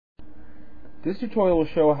This tutorial will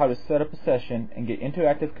show how to set up a session and get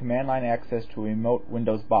interactive command line access to a remote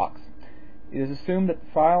Windows box. It is assumed that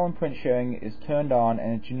the file and print sharing is turned on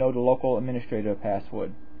and that you know the local administrator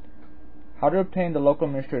password. How to obtain the local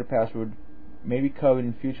administrator password may be covered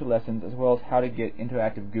in future lessons, as well as how to get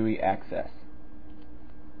interactive GUI access.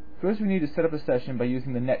 First, we need to set up a session by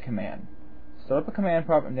using the net command. Start up a command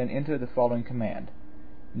prompt and then enter the following command: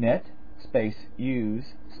 net space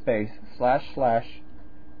use space /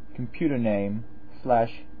 computer name /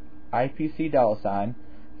 IPC $,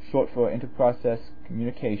 short for interprocess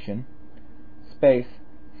communication, space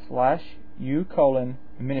 /u :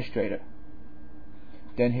 administrator.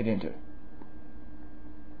 Then hit enter.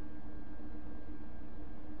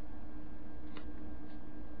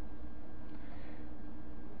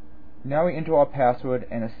 Now we enter our password,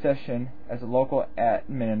 and a session as a local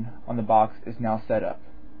admin on the box is now set up.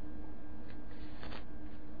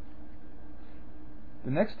 The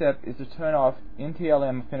next step is to turn off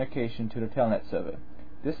NTLM authentication to the telnet server.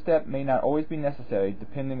 This step may not always be necessary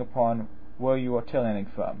depending upon where you are telnetting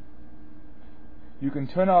from. You can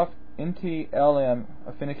turn off NTLM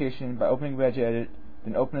authentication by opening regedit,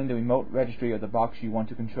 then opening the remote registry of the box you want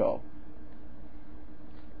to control.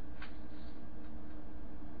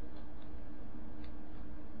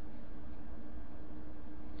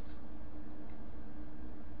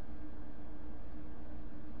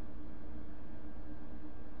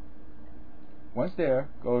 Once there,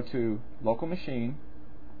 go to Local Machine,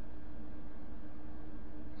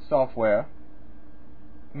 Software,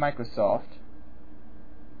 Microsoft,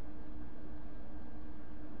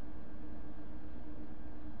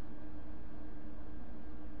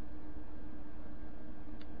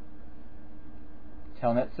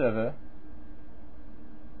 Telnet Server,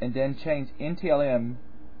 and then change NTLM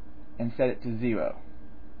and set it to 0.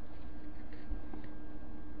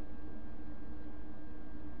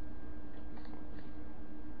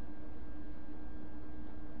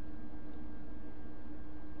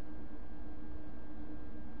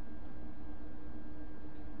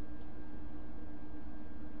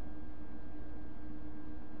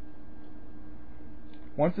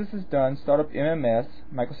 Once this is done, start up MMS,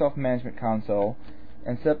 Microsoft Management Console,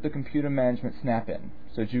 and set up the Computer Management Snap-in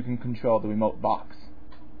so that you can control the remote box.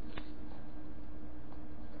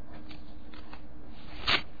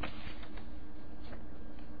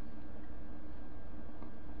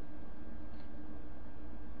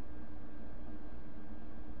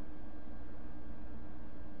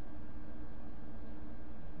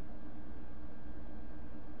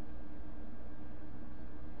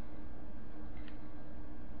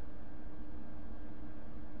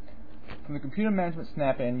 From the Computer Management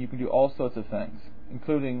Snap-in, you can do all sorts of things,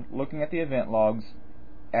 including looking at the event logs,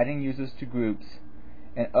 adding users to groups,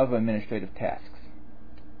 and other administrative tasks.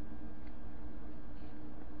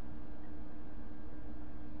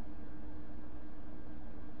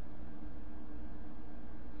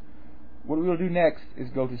 What we will do next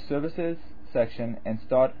is go to Services section and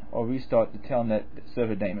start or restart the Telnet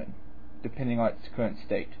server daemon, depending on its current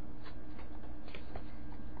state.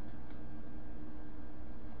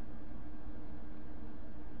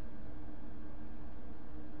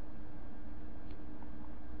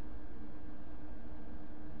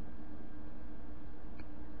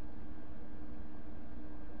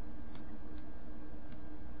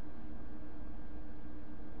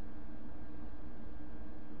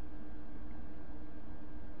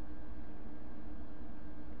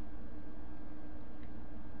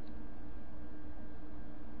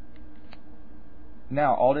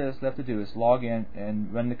 Now all that is left to do is log in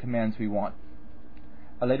and run the commands we want.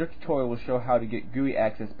 A later tutorial will show how to get GUI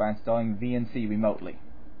access by installing VNC remotely.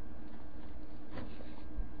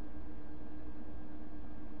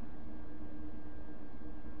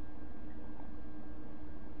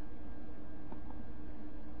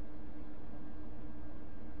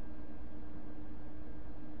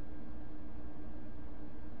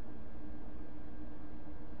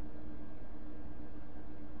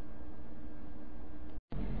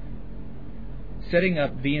 Setting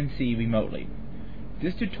up VNC remotely.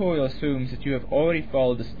 This tutorial assumes that you have already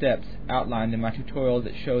followed the steps outlined in my tutorial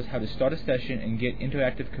that shows how to start a session and get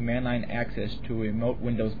interactive command line access to a remote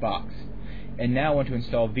Windows box, and now want to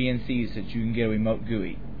install VNC so that you can get a remote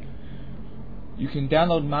GUI. You can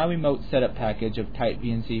download my remote setup package of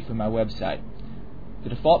TightVNC from my website. The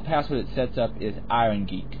default password it sets up is Iron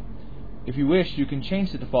Geek. If you wish, you can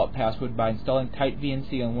change the default password by installing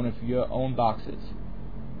TightVNC on one of your own boxes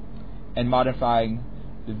and modifying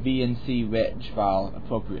the VNC reg file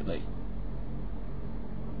appropriately.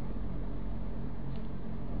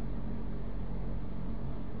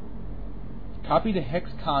 Copy the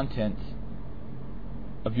hex contents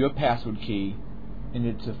of your password key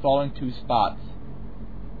into the following two spots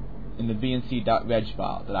in the vnc.reg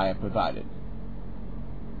file that I have provided.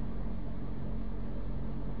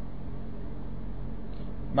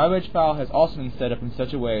 My reg file has also been set up in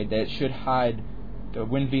such a way that it should hide the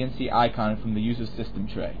WinVNC icon from the user's system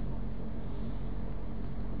tray.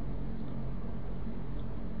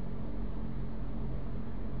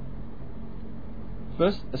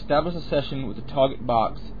 First, establish a session with the target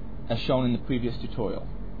box as shown in the previous tutorial.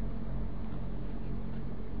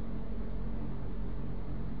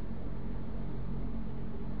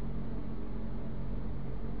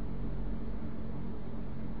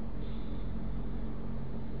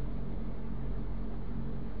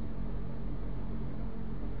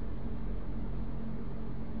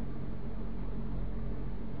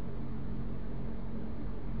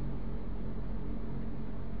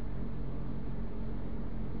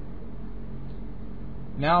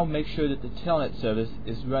 Now make sure that the telnet service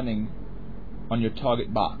is running on your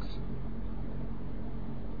target box.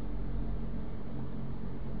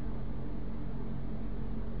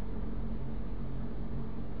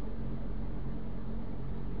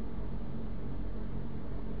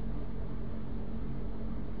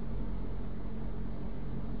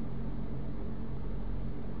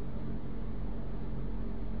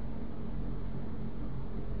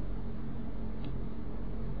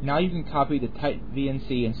 Now you can copy the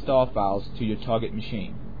TightVNC install files to your target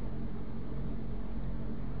machine.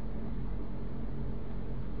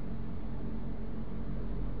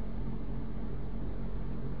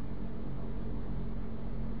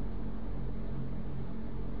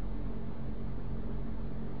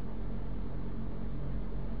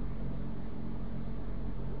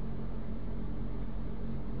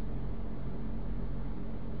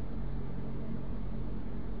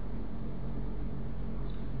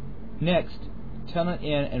 Next, telnet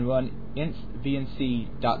in and run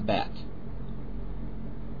intsvnc.bat.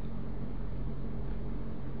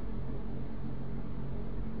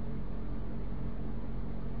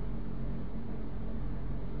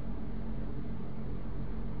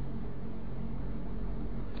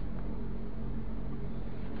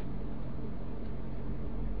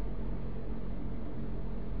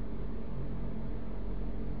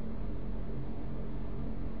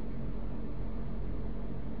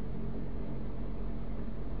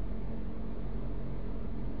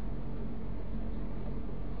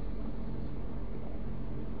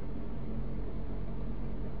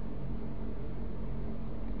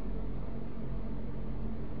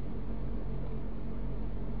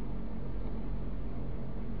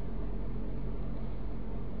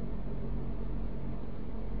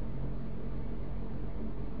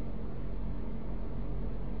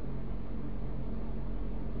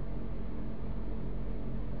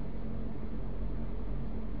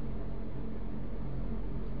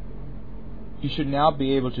 You should now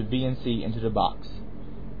be able to VNC into the box.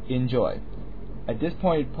 Enjoy. At this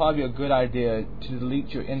point, it'd probably be a good idea to delete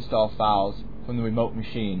your install files from the remote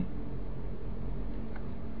machine